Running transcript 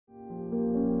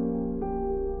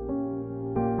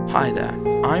Hi there,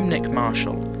 I'm Nick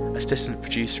Marshall, assistant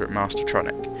producer at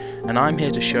Mastertronic, and I'm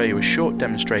here to show you a short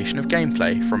demonstration of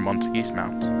gameplay from Montague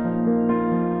Mount.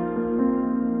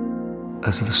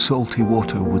 As the salty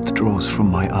water withdraws from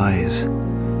my eyes,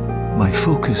 my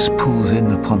focus pulls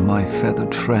in upon my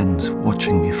feathered friends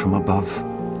watching me from above.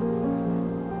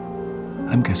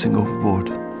 I'm guessing overboard.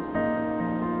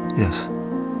 Yes,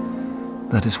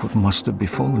 that is what must have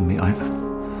befallen me.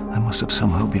 I must have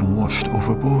somehow been washed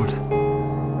overboard.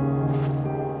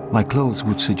 My clothes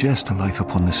would suggest a life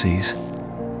upon the seas,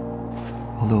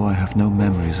 although I have no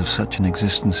memories of such an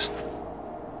existence,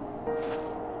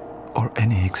 or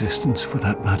any existence for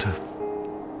that matter.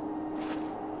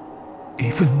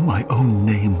 Even my own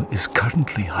name is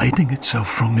currently hiding itself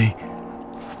from me.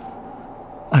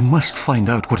 I must find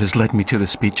out what has led me to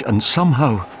this beach and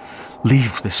somehow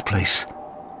leave this place.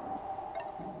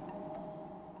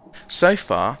 So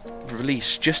far, we've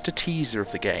released just a teaser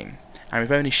of the game, and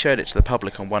we've only showed it to the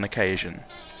public on one occasion.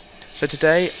 So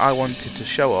today I wanted to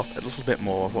show off a little bit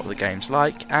more of what the game's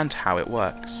like and how it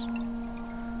works.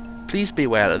 Please be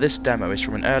aware that this demo is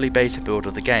from an early beta build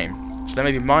of the game, so there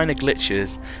may be minor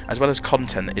glitches as well as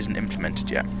content that isn't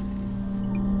implemented yet.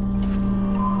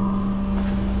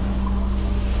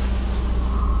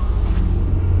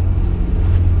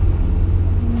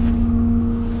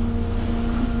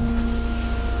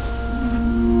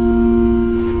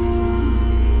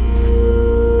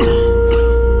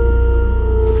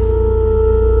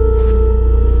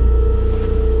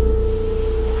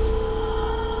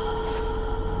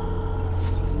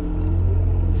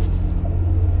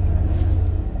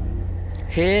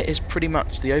 Here is pretty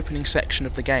much the opening section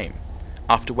of the game.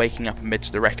 After waking up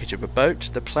amidst the wreckage of a boat,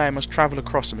 the player must travel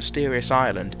across a mysterious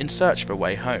island in search of a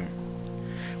way home.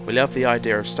 We love the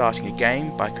idea of starting a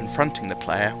game by confronting the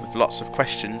player with lots of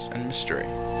questions and mystery.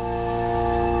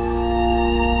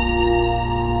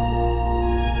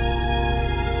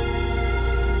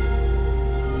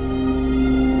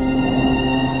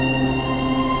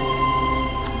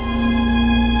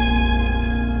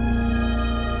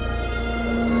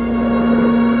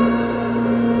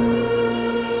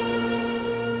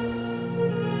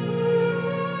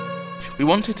 We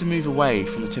wanted to move away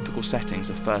from the typical settings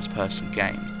of first-person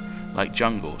games, like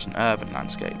jungles and urban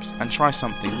landscapes, and try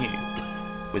something new.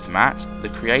 With Matt, the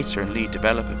creator and lead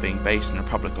developer, being based in the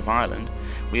Republic of Ireland,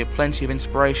 we have plenty of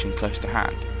inspiration close to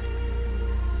hand.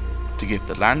 To give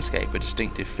the landscape a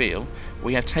distinctive feel,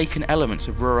 we have taken elements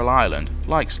of rural Ireland,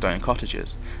 like stone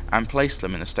cottages, and placed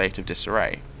them in a state of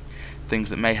disarray.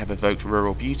 Things that may have evoked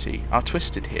rural beauty are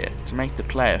twisted here to make the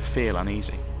player feel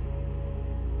uneasy.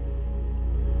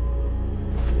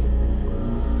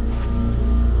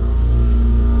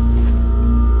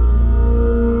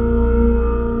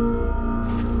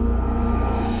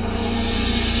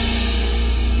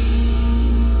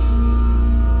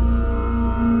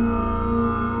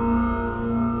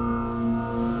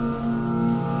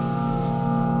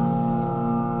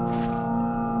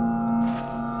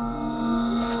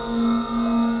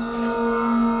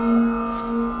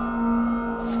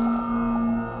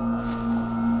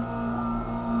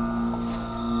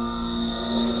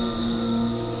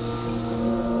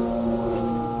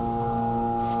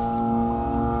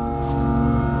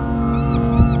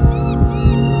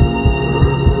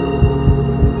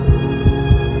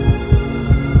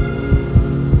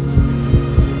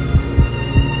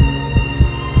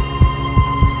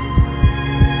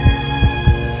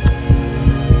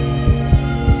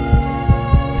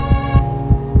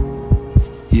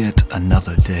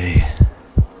 Another day,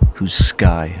 whose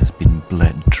sky has been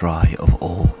bled dry of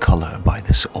all colour by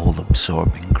this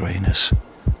all-absorbing greyness.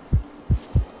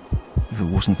 If it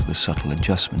wasn't for the subtle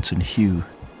adjustments in hue,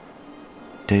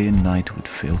 day and night would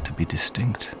fail to be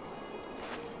distinct.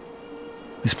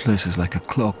 This place is like a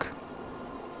clock,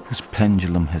 whose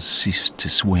pendulum has ceased to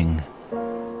swing,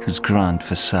 whose grand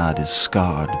facade is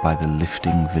scarred by the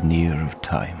lifting veneer of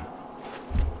time.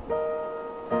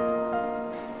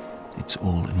 Its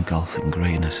all-engulfing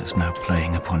greyness is now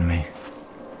playing upon me.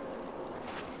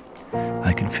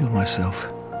 I can feel myself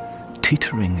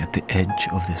teetering at the edge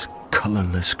of this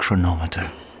colourless chronometer.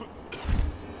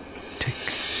 Tick,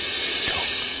 tock,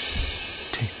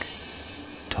 tick,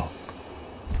 tock,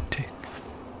 tick,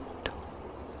 tock, tick,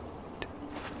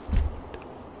 tock.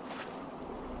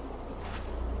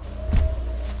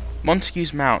 Montague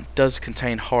Mount does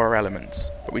contain horror elements,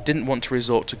 but we didn't want to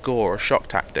resort to gore or shock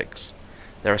tactics.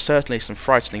 There are certainly some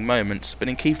frightening moments, but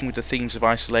in keeping with the themes of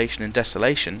isolation and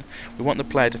desolation, we want the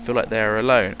player to feel like they are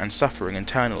alone and suffering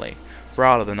internally,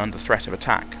 rather than under threat of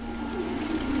attack.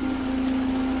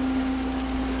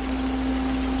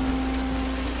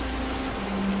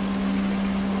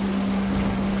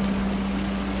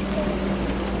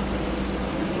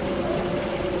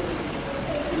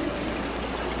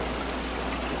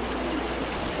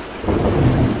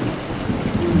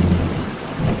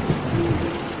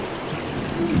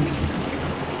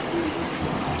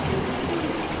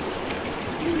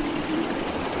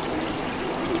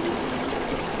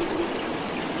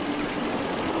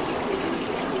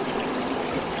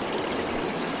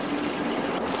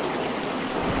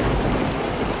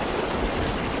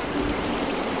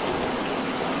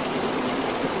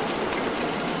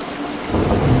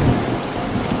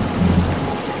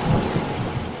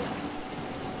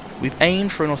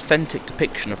 aimed for an authentic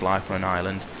depiction of life on an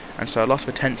island, and so a lot of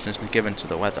attention has been given to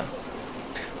the weather.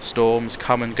 Storms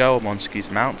come and go on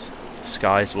Montague Mount, the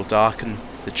skies will darken,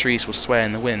 the trees will sway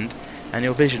in the wind, and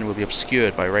your vision will be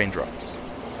obscured by raindrops.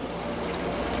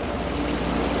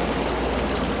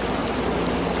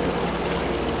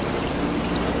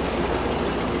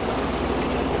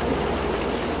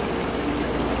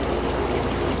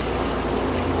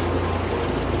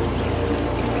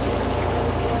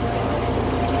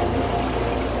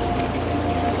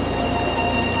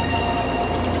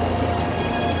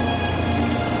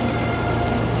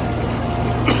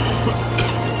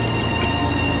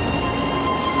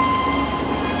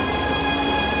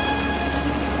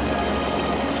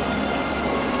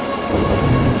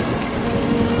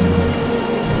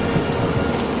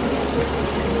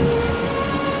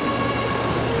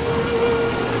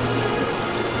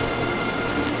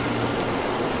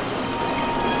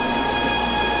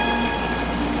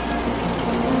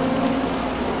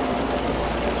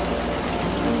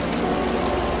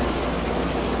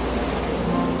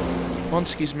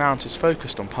 Montague Mount is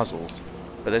focused on puzzles,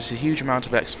 but there's a huge amount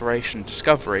of exploration and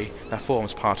discovery that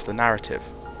forms part of the narrative.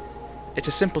 It's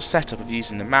a simple setup of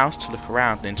using the mouse to look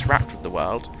around and interact with the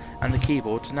world, and the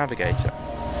keyboard to navigate it.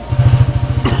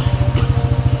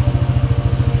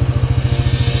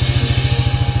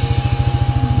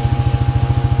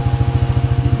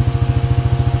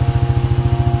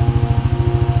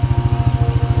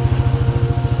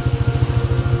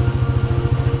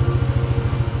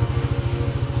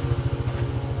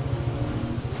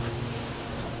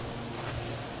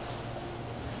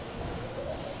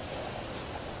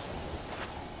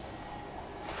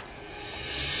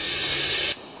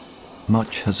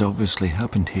 Much has obviously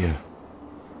happened here,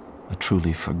 a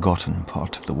truly forgotten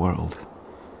part of the world.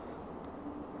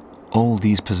 All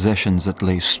these possessions that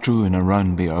lay strewn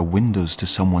around me are windows to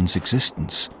someone's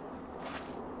existence.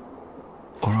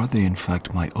 Or are they in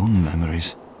fact my own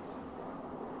memories,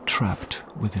 trapped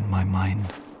within my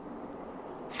mind,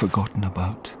 forgotten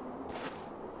about,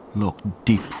 locked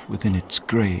deep within its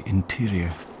grey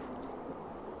interior?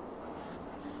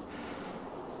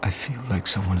 I feel like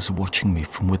someone is watching me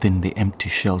from within the empty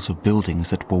shells of buildings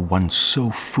that were once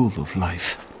so full of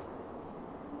life.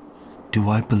 Do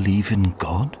I believe in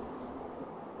God?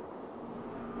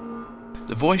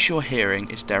 The voice you're hearing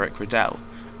is Derek Riddell,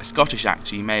 a Scottish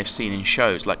actor you may have seen in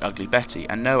shows like Ugly Betty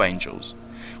and No Angels.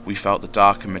 We felt the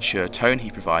dark and mature tone he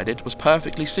provided was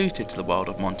perfectly suited to the world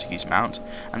of Montague Mount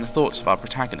and the thoughts of our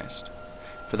protagonist.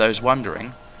 For those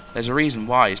wondering, there's a reason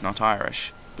why he's not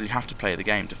Irish, but you'd have to play the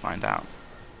game to find out.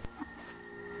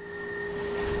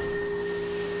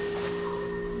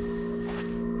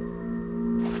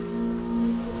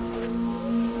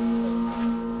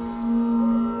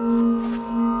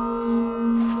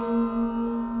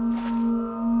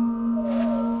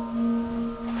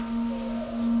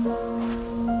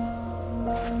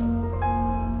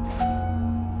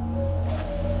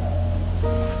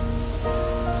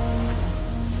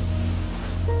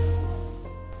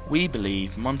 We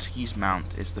believe Montague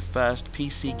Mount is the first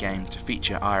PC game to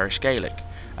feature Irish Gaelic,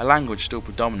 a language still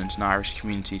predominant in Irish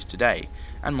communities today,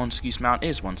 and Montague Mount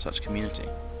is one such community.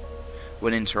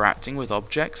 When interacting with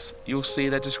objects, you'll see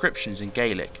their descriptions in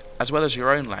Gaelic, as well as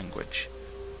your own language.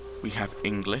 We have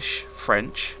English,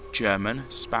 French, German,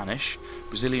 Spanish,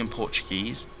 Brazilian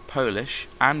Portuguese, Polish,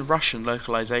 and Russian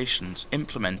localizations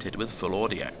implemented with full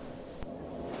audio.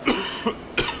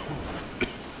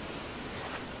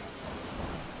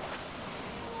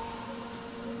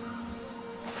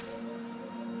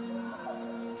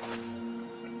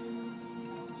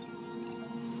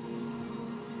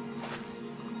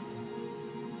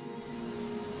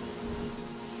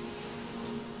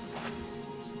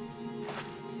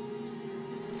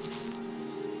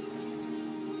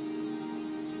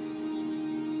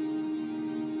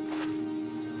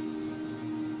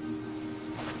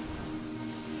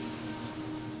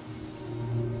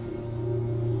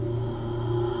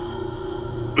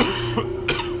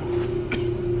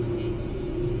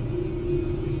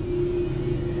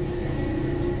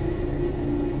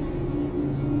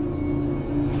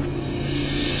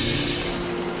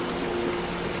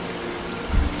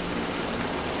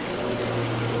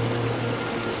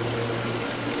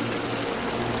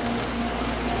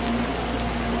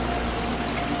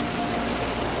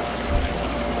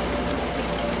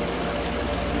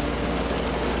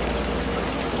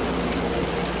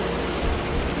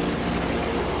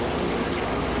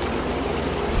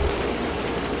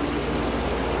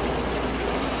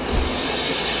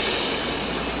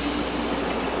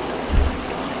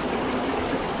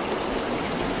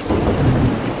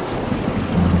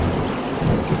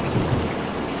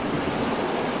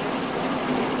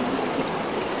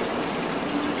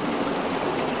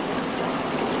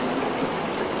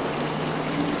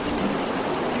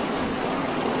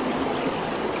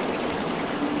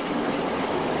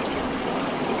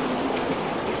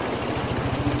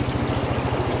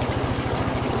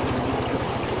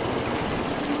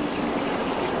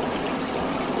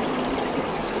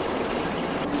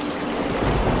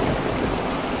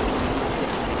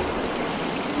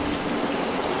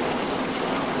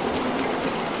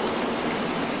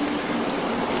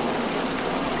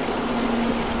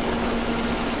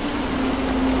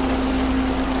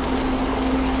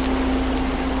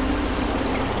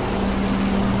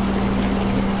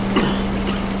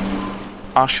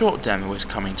 Our short demo is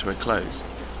coming to a close.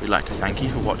 We'd like to thank you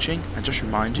for watching and just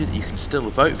remind you that you can still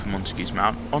vote for Montague's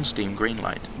Mount on Steam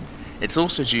Greenlight. It's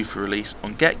also due for release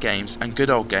on Get Games and Good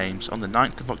Old Games on the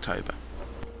 9th of October.